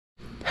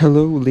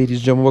Hello ladies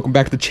and gentlemen, welcome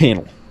back to the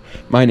channel.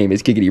 My name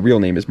is Giggity, real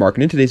name is Mark,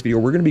 and in today's video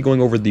we're going to be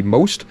going over the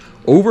most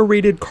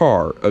overrated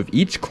car of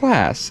each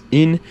class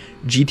in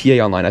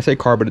GTA Online. I say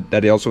car, but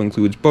that also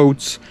includes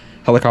boats,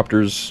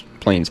 helicopters,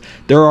 planes.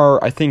 There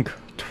are, I think,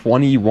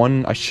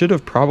 21. I should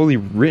have probably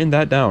written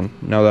that down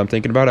now that I'm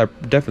thinking about it.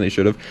 I definitely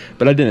should have,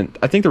 but I didn't.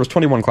 I think there was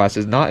 21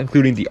 classes, not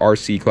including the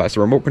RC class.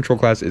 The remote control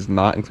class is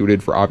not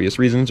included for obvious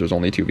reasons. There's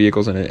only 2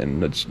 vehicles in it,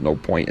 and there's no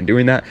point in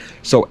doing that.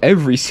 So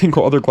every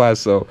single other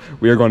class, so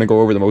we are going to go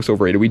over the most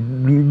overrated. We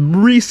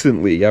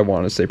recently, I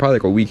want to say probably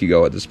like a week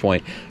ago at this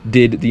point,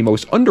 did the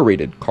most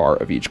underrated car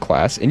of each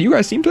class, and you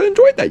guys seem to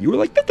enjoy that. You were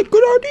like, that's a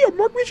good idea,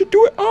 Mark, we should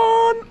do it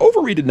on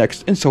overrated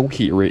next. And so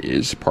here it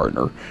is,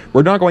 partner.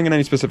 We're not going in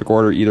any specific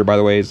order either, by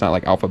the way. It's not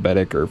like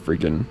alphabetic or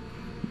freaking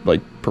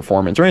like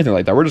performance or anything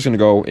like that. We're just going to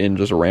go in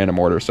just a random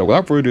order. So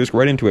without further ado, let's go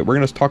right into it. We're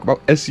going to talk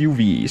about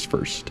SUVs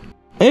first.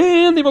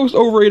 And the most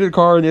overrated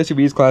car in the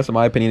SUVs class, in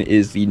my opinion,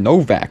 is the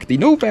Novak. The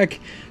Novak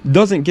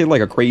doesn't get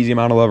like a crazy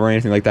amount of love or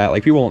anything like that.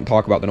 Like, people don't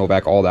talk about the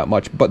Novak all that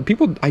much, but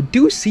I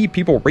do see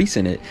people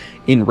racing it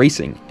in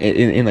racing,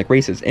 in like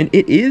races. And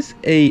it is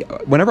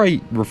whenever I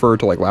refer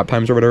to like lap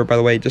times or whatever, by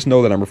the way, just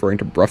know that I'm referring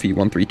to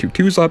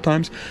Bruffy1322's lap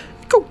times.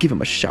 Go give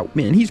him a shout,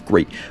 man, he's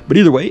great. But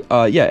either way,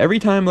 yeah, every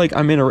time like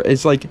I'm in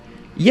it's like,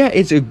 yeah,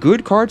 it's a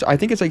good car. I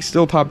think it's like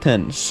still top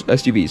 10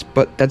 SUVs,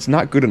 but that's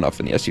not good enough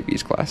in the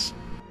SUVs class.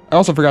 I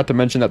also forgot to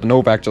mention that the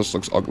Novak just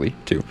looks ugly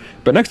too.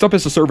 But next up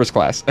is the service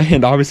class,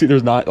 and obviously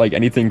there's not like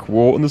anything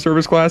cool in the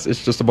service class.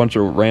 It's just a bunch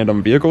of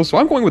random vehicles. So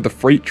I'm going with the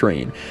freight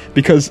train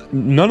because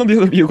none of the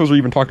other vehicles are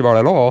even talked about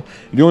at all.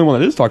 The only one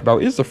that is talked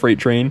about is the freight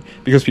train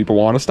because people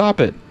want to stop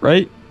it,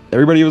 right?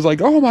 Everybody was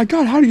like, oh my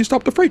god, how do you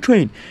stop the freight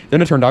train? Then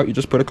it turned out you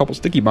just put a couple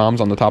sticky bombs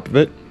on the top of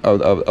it,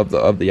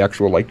 of the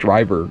actual like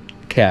driver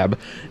cab.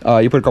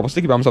 You put a couple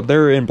sticky bombs up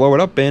there and blow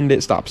it up and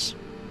it stops.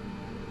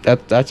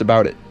 That's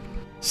about it.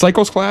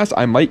 Cycles class,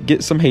 I might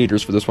get some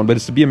haters for this one, but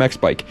it's the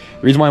BMX bike.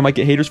 The reason why I might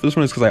get haters for this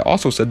one is because I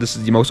also said this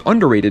is the most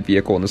underrated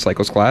vehicle in the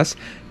Cycles class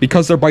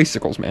because they're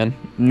bicycles, man.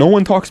 No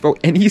one talks about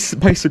any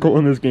bicycle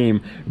in this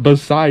game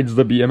besides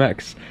the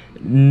BMX.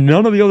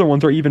 None of the other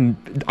ones are even,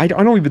 I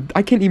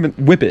can't even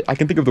whip it. I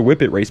can think of the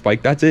whip it race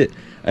bike, that's it.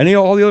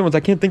 All the other ones, I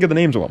can't think of the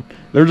names of them.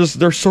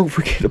 They're so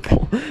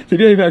forgettable. The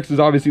BMX is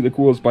obviously the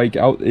coolest bike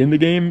out in the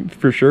game,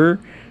 for sure.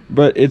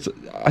 But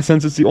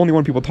since it's the only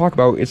one people talk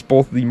about, it's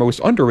both the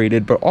most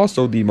underrated, but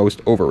also the most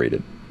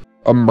overrated.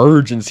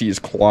 Emergencies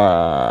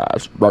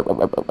class.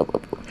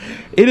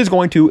 It is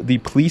going to the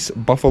Police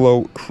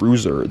Buffalo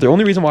Cruiser. The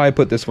only reason why I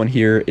put this one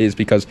here is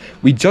because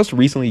we just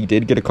recently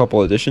did get a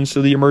couple additions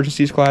to the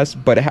emergencies class,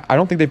 but I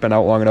don't think they've been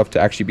out long enough to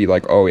actually be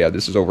like, oh yeah,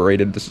 this is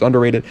overrated, this is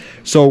underrated.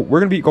 So we're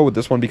gonna go with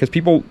this one because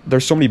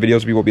there's so many videos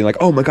of people being like,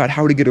 oh my god,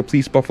 how to get a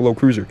Police Buffalo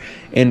Cruiser.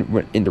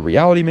 And in the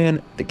reality,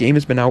 man, the game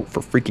has been out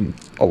for freaking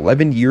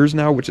 11 years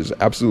now, which is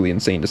absolutely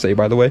insane to say,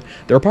 by the way.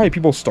 There are probably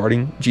people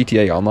starting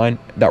GTA Online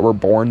that were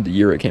born the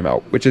year it came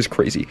out, which is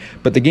crazy.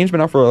 But the game's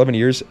been out for 11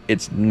 years.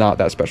 It's not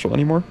that special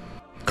anymore.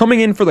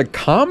 Coming in for the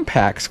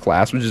Compacts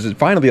class, which is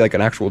finally like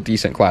an actual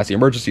decent class. The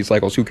emergency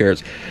cycles, who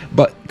cares?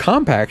 But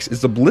Compacts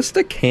is the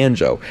Ballista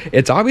Canjo.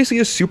 It's obviously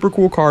a super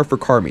cool car for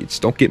car meets.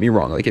 Don't get me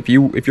wrong. Like, if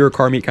you're a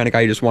car meet kind of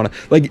guy, you just want to,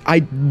 like,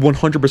 I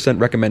 100%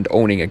 recommend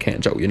owning a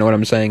Canjo. You know what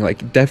I'm saying?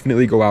 Like,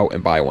 definitely go out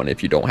and buy one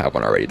if you don't have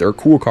one already. They're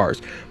cool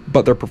cars,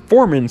 but their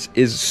performance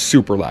is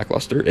super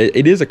lackluster.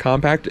 It is a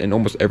compact, and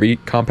almost every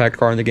compact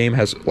car in the game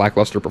has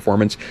lackluster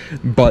performance,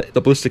 but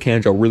the Ballista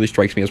Canjo really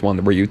strikes me as one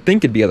where you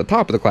think it'd be at the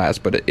top of the class,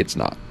 but it's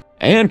not.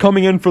 And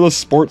coming in for the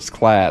sports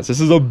class, this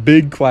is a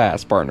big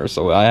class, partner,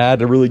 so I had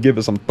to really give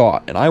it some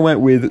thought, and I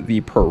went with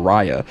the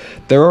Pariah.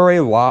 There are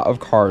a lot of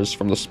cars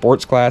from the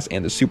sports class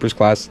and the supers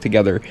class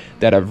together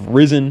that have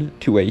risen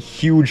to a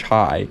huge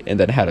high and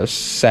then had a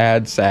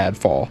sad, sad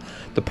fall.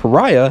 The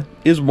Pariah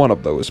is one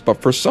of those,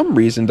 but for some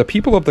reason, the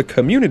people of the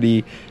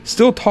community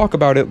still talk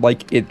about it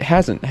like it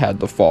hasn't had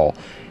the fall.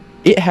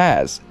 It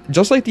has.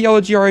 Just like the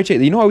LG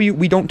RH8. You know how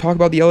we don't talk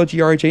about the LG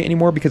RH8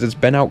 anymore because it's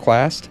been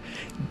outclassed?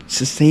 It's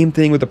the same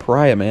thing with the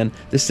Pariah, man.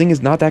 This thing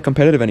is not that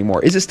competitive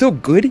anymore. Is it still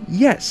good?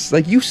 Yes.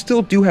 Like, you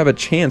still do have a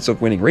chance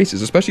of winning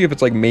races, especially if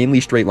it's like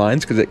mainly straight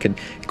lines because it can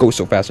go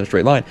so fast in a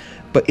straight line.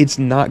 But it's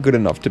not good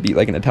enough to beat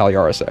like an Italia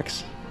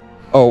RSX.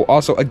 Oh,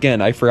 also,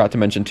 again, I forgot to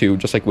mention, too,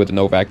 just like with the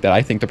Novak, that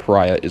I think the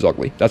Pariah is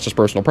ugly. That's just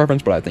personal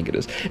preference, but I think it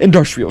is.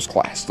 Industrials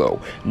class,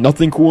 though.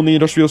 Nothing cool in the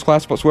Industrials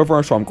class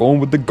whatsoever, so I'm going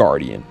with the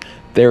Guardian.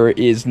 There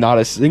is not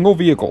a single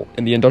vehicle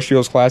in the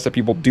Industrials class that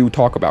people do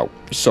talk about.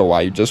 So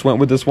I just went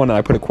with this one, and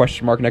I put a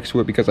question mark next to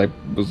it because I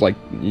was like,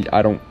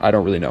 I don't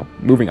really know.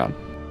 Moving on.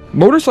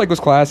 Motorcycles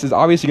class is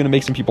obviously going to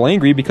make some people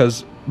angry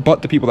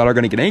but the people that are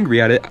going to get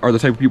angry at it are the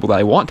type of people that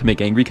I want to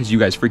make angry because you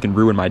guys freaking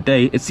ruin my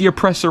day. It's the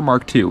Oppressor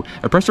Mark II.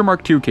 Oppressor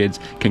Mark II kids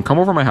can come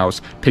over my house,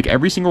 pick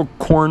every single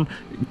corn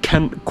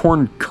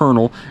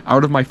kernel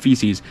out of my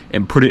feces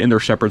and put it in their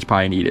shepherd's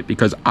pie and eat it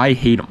because I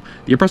hate them.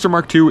 The Oppressor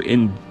Mark II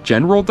in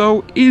general,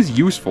 though, is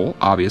useful,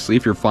 obviously,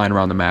 if you're flying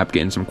around the map,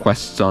 getting some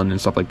quests done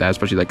and stuff like that,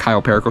 especially like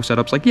Kyle Perico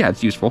setups. Like, yeah,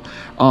 it's useful.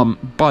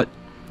 But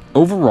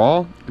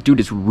overall, dude,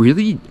 it's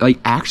really, like,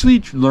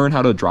 actually learn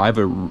how to drive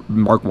a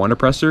Mark 1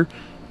 oppressor,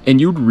 and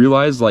you'd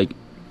realize, like,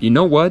 you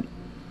know what?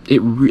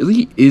 It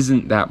really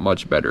isn't that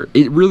much better.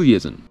 It really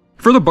isn't.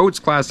 For the boats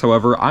class,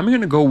 however, I'm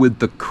going to go with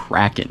the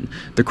Kraken.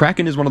 The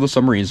Kraken is one of the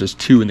submarines. There's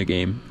 2 in the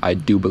game. I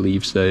do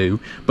believe so.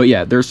 But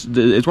yeah,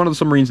 it's one of the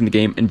submarines in the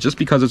game, and just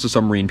because it's a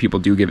submarine, people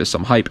do give it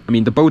some hype. I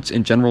mean, the boats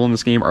in general in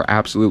this game are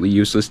absolutely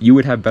useless. You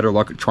would have better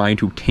luck trying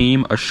to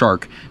tame a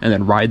shark and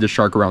then ride the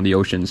shark around the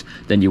oceans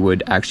than you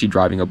would actually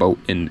driving a boat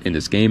in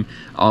this game.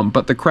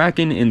 But the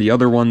Kraken and the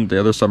other one, the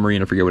other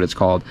submarine, I forget what it's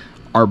called,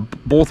 are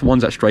both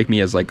ones that strike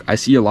me as, like, I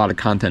see a lot of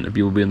content of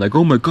people being like,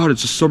 oh my god,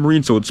 it's a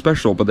submarine, so it's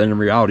special, but then in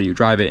reality you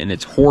drive it and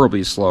it's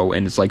horribly slow,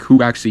 and it's like,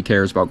 who actually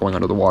cares about going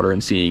under the water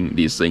and seeing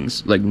these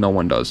things? Like, no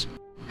one does.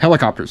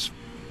 Helicopters.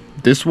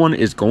 This one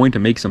is going to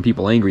make some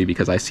people angry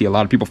because I see a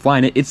lot of people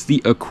flying it. It's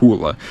the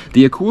Aquila.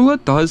 The Aquila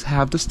does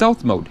have the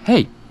stealth mode.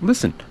 Hey,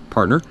 listen,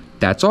 partner,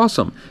 that's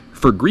awesome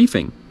for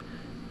griefing,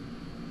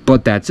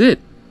 but that's it.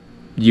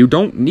 You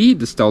don't need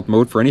the stealth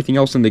mode for anything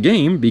else in the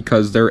game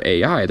because they're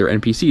AI, they're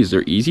NPCs,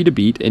 they're easy to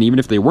beat, and even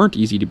if they weren't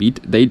easy to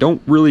beat, they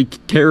don't really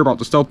care about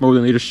the stealth mode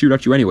and they just shoot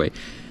at you anyway.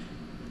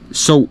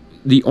 So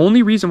the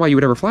only reason why you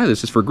would ever fly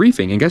this is for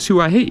griefing, and guess who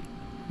I hate?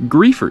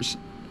 Griefers.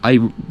 I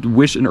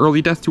wish an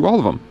early death to all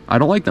of them. I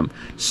don't like them.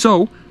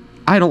 So,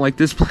 I don't like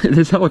this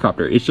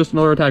helicopter. It's just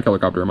another attack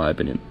helicopter in my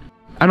opinion.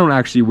 I don't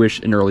actually wish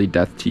an early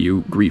death to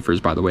you,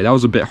 griefers, by the way. That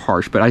was a bit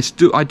harsh, but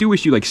I do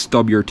wish you, like,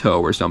 stub your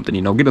toe or something,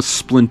 you know, get a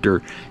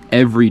splinter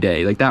every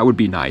day. Like, that would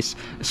be nice.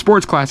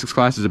 Sports Classics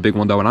class is a big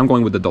one, though, and I'm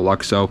going with the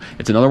Deluxo.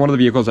 It's another one of the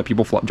vehicles that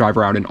people drive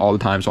around in all the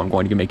time, so I'm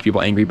going to make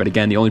people angry, but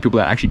again, the only people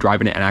that actually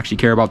drive in it and actually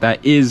care about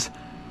that is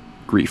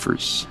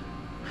griefers.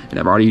 And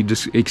I've already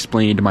just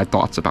explained my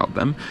thoughts about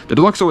them. The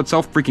Deluxo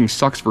itself freaking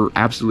sucks for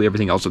absolutely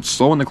everything else. It's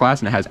slow in the class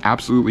and it has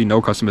absolutely no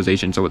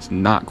customization, so it's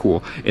not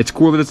cool. It's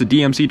cool that it's a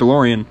DMC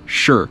DeLorean,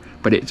 sure,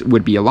 but it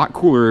would be a lot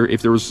cooler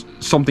if there was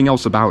something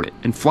else about it.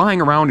 And flying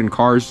around in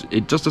cars,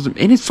 it just doesn't,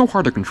 and it's so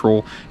hard to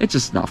control, it's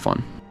just not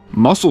fun.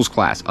 Muscles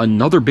class,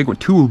 another big one,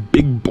 2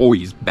 big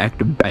boys back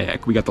to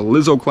back. We got the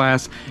Lizzo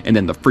class, and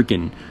then the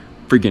freaking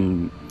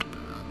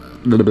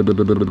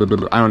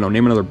I don't know,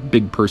 name another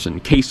big person.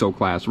 Queso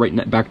class,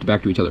 right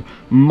back to each other.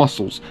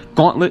 Muscles.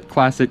 Gauntlet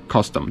Classic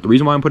Custom. The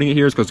reason why I'm putting it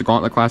here is because the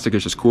Gauntlet Classic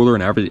is just cooler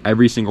in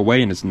every single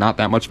way, and it's not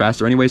that much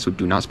faster anyway, so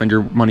do not spend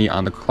your money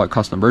on the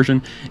custom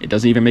version. It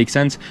doesn't even make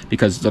sense,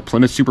 because the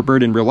Plymouth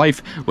Superbird in real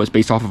life was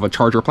based off of a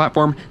Charger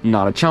platform,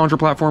 not a Challenger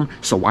platform,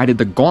 so why did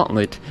the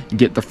Gauntlet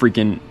get the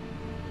freaking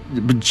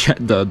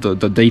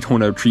the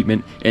Daytona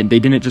treatment, and they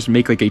didn't just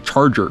make, like, a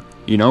Charger,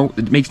 you know?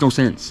 It makes no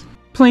sense.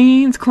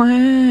 Planes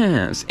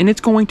class, and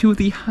it's going to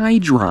the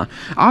Hydra.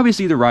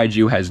 Obviously, the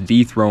Raiju has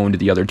dethroned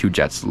the other 2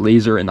 jets,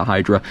 Laser and the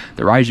Hydra.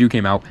 The Raiju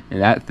came out,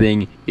 and that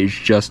thing is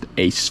just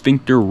a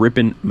sphincter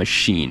ripping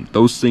machine.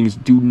 Those things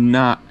do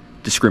not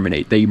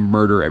discriminate. They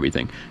murder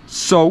everything.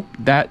 So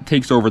that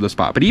takes over the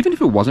spot. But even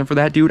if it wasn't for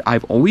that, dude,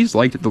 I've always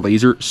liked the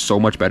Laser so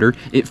much better.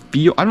 I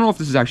don't know if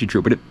this is actually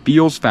true, but it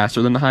feels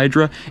faster than the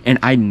Hydra, and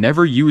I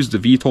never used the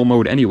VTOL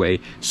mode anyway,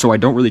 so I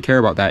don't really care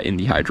about that in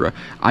the Hydra.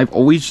 I've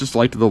always just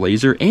liked the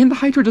Laser, and the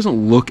Hydra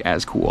doesn't look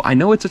as cool. I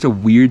know it's such a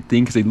weird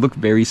thing because they look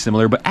very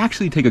similar, but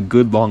actually take a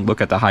good long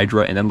look at the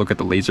Hydra and then look at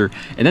the Laser,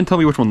 and then tell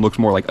me which one looks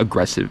more like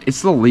aggressive.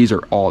 It's the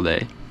Laser all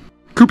day.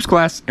 Coups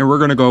class, and we're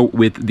going to go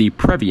with the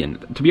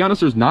Previan. To be honest,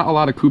 there's not a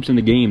lot of coups in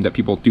the game that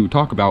people do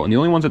talk about, and the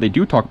only ones that they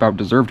do talk about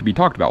deserve to be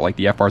talked about, like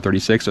the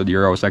FR36 or the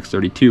Eurus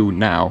X32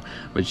 now,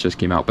 which just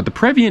came out. But the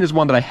Previan is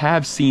one that I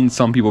have seen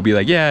some people be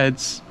like, yeah,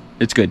 it's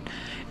good.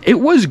 It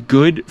was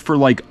good for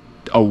like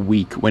a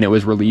week when it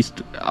was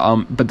released,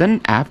 but then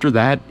after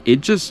that,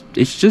 it's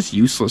just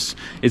useless.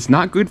 It's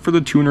not good for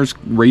the tuners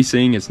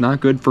racing, it's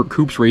not good for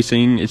coups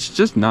racing, it's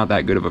just not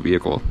that good of a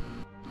vehicle.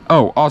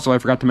 Oh, also, I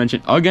forgot to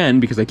mention, again,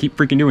 because I keep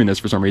freaking doing this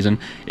for some reason,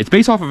 it's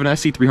based off of an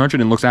SC300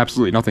 and looks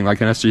absolutely nothing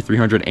like an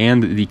SC300,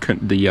 and the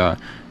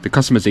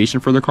customization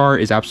for the car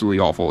is absolutely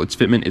awful. Its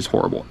fitment is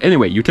horrible.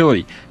 Anyway,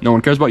 utility. No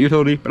one cares about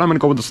utility, but I'm going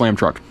to go with the Slam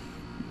Truck.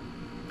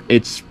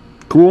 It's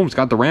cool, it's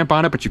got the ramp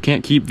on it, but you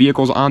can't keep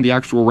vehicles on the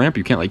actual ramp.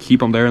 You can't, like,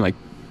 keep them there and, like,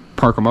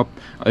 park them up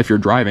if you're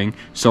driving,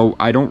 so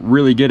I don't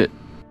really get it.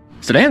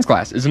 Sedans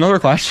class is another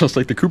class, just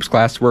like the Coups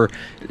class, where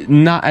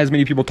not as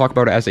many people talk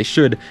about it as they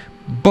should,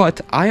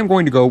 but I am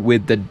going to go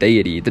with the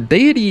Deity. The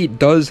Deity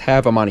does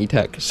have Amani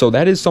Tech, so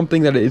that is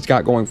something that it's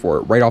got going for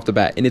it right off the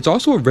bat, and it's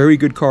also a very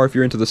good car if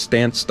you're into the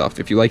stance stuff.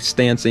 If you like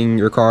stancing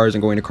your cars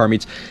and going to car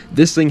meets,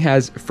 this thing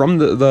has, from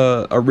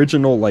the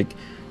original, like,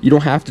 you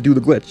don't have to do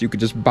the glitch. You could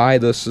just buy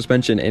the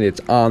suspension and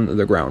it's on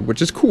the ground,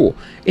 which is cool.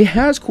 It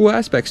has cool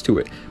aspects to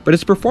it, but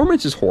its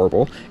performance is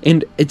horrible,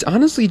 and it's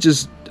honestly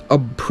just a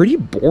pretty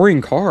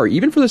boring car,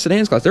 even for the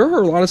sedans class. There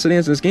are a lot of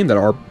sedans in this game that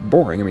are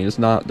boring. I mean,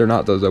 they're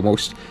not the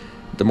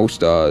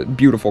most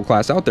beautiful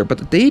class out there, but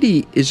the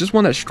Deity is just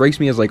one that strikes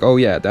me as like, oh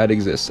yeah, that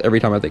exists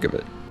every time I think of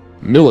it.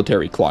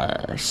 Military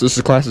class.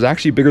 This class is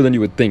actually bigger than you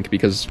would think,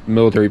 because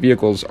military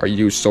vehicles are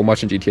used so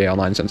much in GTA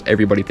Online since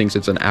everybody thinks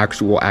it's an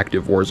actual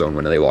active war zone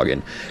when they log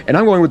in. And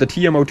I'm going with the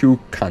TM02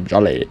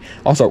 Kanjale.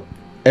 Also,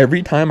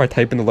 every time I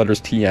type in the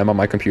letters TM on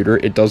my computer,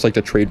 it does like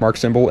the trademark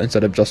symbol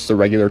instead of just the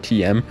regular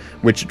TM,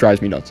 which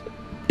drives me nuts.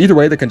 Either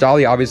way, the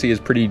Khanjali obviously is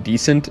pretty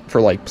decent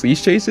for like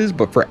police chases,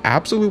 but for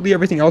absolutely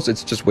everything else,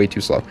 it's just way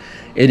too slow.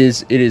 It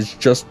is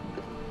just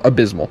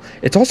abysmal.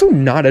 It's also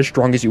not as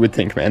strong as you would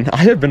think, man.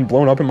 I have been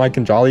blown up in my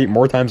Khanjali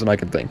more times than I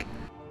can think.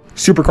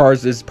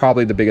 Supercars is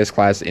probably the biggest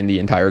class in the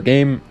entire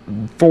game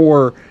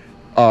for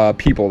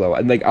people though,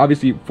 and like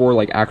obviously for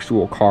like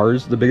actual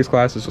cars, the biggest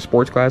class is a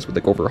sports class with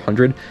like over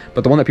 100,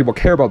 but the one that people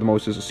care about the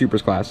most is a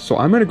supers class. So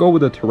I'm gonna go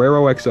with a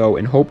Torero XO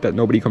and hope that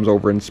nobody comes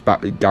over and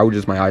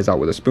gouges my eyes out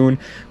with a spoon,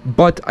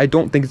 but I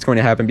don't think it's going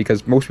to happen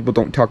because most people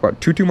don't talk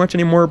about too much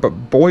anymore. But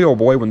boy oh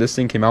boy, when this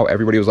thing came out,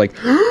 everybody was like,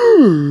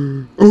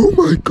 oh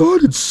my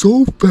god, it's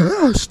so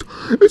fast,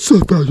 it's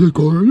the fastest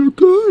car in the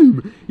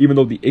game, even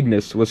though the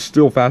Ignis was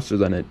still faster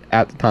than it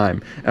at the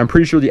time. And I'm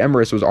pretty sure the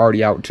Emirates was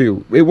already out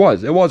too. It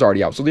was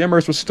already out, so the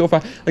Emirates was still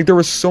fast. Like, there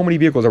were so many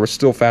vehicles that were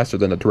still faster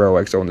than the Torero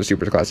XO in the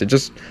supers class. It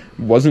just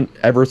wasn't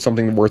ever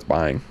something worth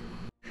buying.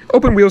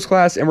 Open wheels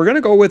class, and we're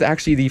gonna go with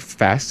actually the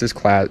fastest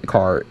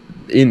car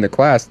in the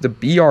class, the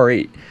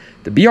BR8.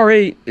 The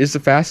BR8 is the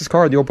fastest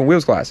car in the open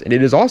wheels class, and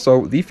it is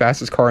also the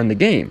fastest car in the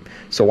game.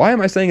 So why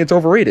am I saying it's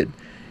overrated?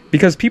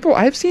 Because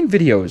I've seen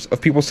videos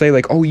of people say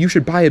like, oh, you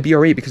should buy a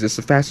BR8 because it's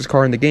the fastest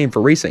car in the game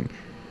for racing.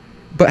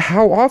 But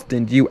how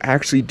often do you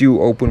actually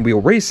do open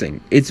wheel racing?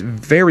 It's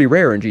very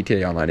rare in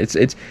GTA Online.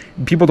 It's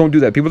people don't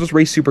do that. People just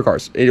race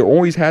supercars. It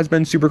always has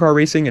been supercar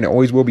racing, and it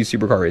always will be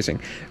supercar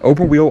racing.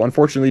 Open wheel,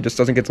 unfortunately, just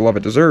doesn't get the love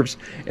it deserves.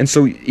 And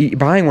so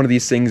buying one of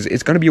these things,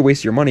 it's going to be a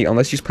waste of your money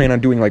unless you just plan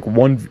on doing like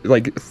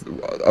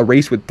a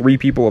race with 3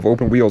 people of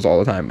open wheels all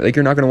the time. Like,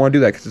 you're not going to want to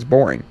do that because it's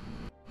boring.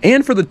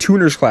 And for the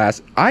tuners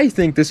class, I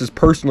think this is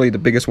personally the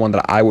biggest one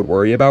that I would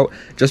worry about,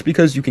 just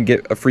because you can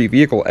get a free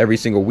vehicle every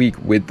single week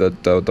with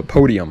the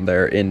podium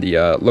there in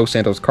the Los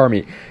Santos car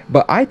meet.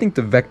 But I think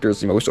the Vector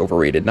is the most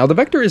overrated. Now, the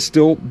Vector is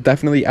still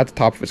definitely at the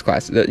top of its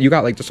class. You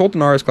got like the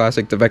Sultanaris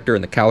Classic, the Vector,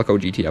 and the Calico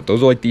GTF.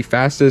 Those are like the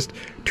fastest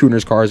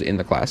tuners cars in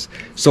the class.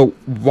 So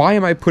why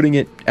am I putting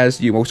it as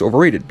the most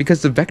overrated?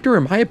 Because the Vector,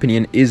 in my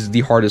opinion, is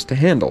the hardest to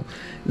handle.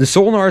 The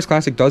Sultanaris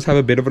Classic does have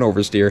a bit of an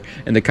oversteer,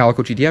 and the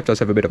Calico GTF does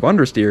have a bit of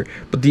understeer,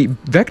 but the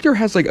Vector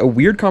has like a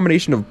weird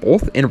combination of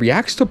both and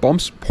reacts to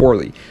bumps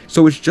poorly.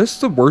 So it's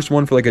just the worst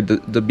one for like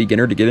the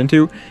beginner to get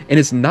into, and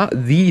it's not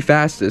the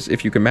fastest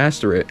if you can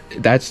master it.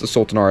 That's the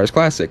Sultanaris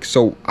Classic.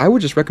 So I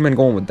would just recommend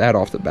going with that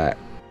off the bat.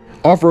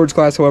 Off-roads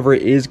class, however,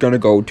 is going to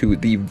go to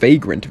the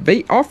Vagrant.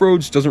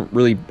 Off-roads doesn't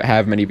really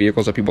have many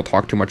vehicles that people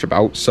talk too much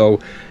about, so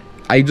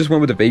I just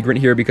went with the Vagrant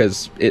here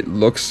because it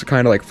looks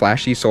kind of like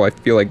flashy, so I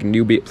feel like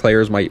newbie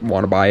players might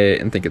want to buy it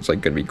and think it's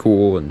like going to be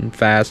cool and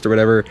fast or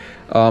whatever.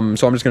 So I'm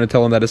just going to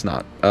tell them that it's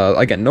not.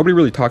 Again, nobody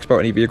really talks about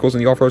any vehicles in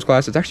the off-roads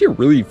class. It's actually a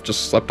really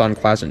just slept on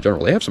class in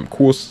general. They have some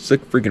cool,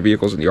 sick freaking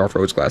vehicles in the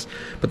off-roads class,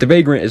 but the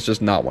Vagrant is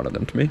just not one of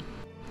them to me.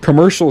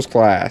 Commercials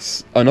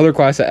class, another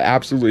class that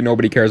absolutely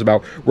nobody cares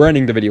about. We're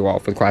ending the video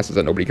off with classes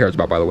that nobody cares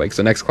about, by the way, because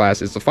the next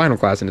class is the final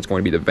class, and it's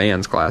going to be the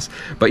vans class.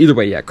 But either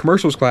way, yeah,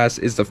 commercials class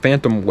is the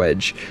Phantom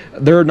Wedge.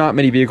 There are not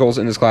many vehicles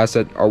in this class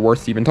that are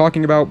worth even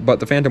talking about, but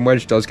the Phantom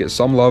Wedge does get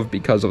some love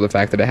because of the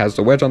fact that it has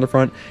the wedge on the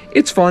front.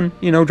 It's fun,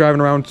 you know,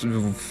 driving around,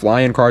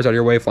 flying cars out of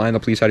your way, flying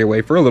the police out of your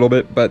way for a little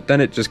bit, but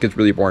then it just gets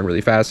really boring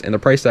really fast, and the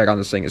price tag on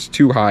this thing is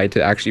too high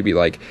to actually be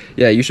like,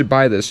 yeah, you should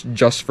buy this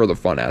just for the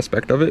fun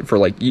aspect of it, for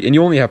like, and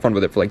you only have fun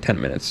with it for like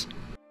 10 minutes.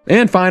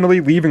 And finally,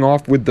 leaving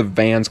off with the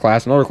vans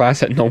class, another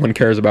class that no one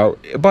cares about,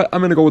 but I'm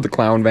going to go with the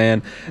clown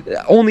van,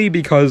 only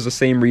because the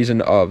same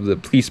reason of the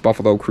police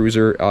Buffalo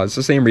Cruiser. It's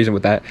the same reason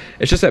with that.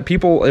 It's just that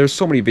there's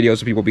so many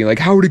videos of people being like,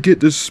 how to get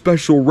this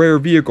special rare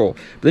vehicle,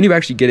 but then you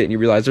actually get it and you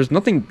realize there's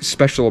nothing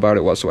special about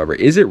it whatsoever.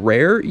 Is it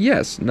rare?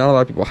 Yes, not a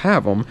lot of people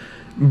have them,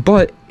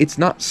 but it's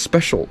not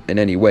special in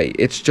any way.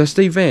 It's just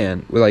a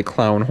van with a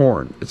clown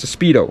horn. It's a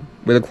Speedo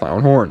with a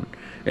clown horn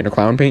and a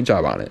clown paint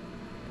job on it.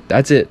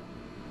 That's it.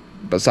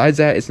 Besides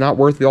that, it's not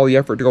worth all the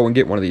effort to go and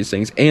get one of these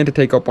things and to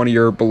take up one of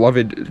your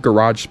beloved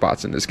garage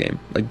spots in this game.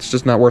 Like, it's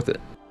just not worth it.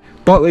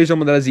 But, ladies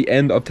and gentlemen, that is the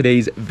end of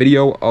today's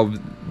video of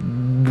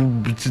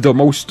the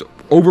most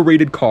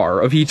overrated car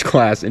of each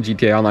class in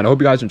GTA Online. I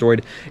hope you guys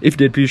enjoyed. If you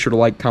did, please be sure to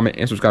like, comment,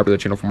 and subscribe to the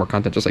channel for more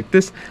content just like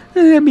this.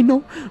 Let me know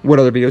what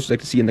other videos you'd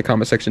like to see in the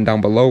comment section down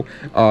below.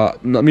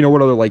 Let me know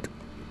what other, like,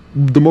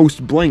 the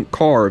most blank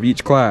car of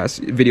each class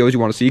videos you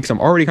want to see, because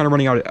I'm already kind of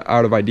running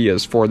out of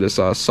ideas for this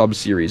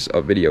sub-series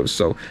of videos,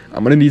 so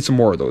I'm gonna need some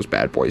more of those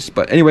bad boys.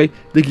 But anyway,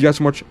 thank you guys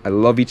so much. I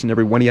love each and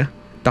every one of you.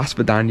 Das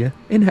Vidanya.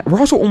 And we're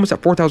also almost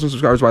at 4,000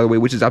 subscribers, by the way,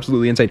 which is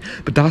absolutely insane.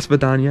 But Das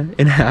Vidanya,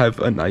 and have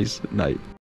a nice night.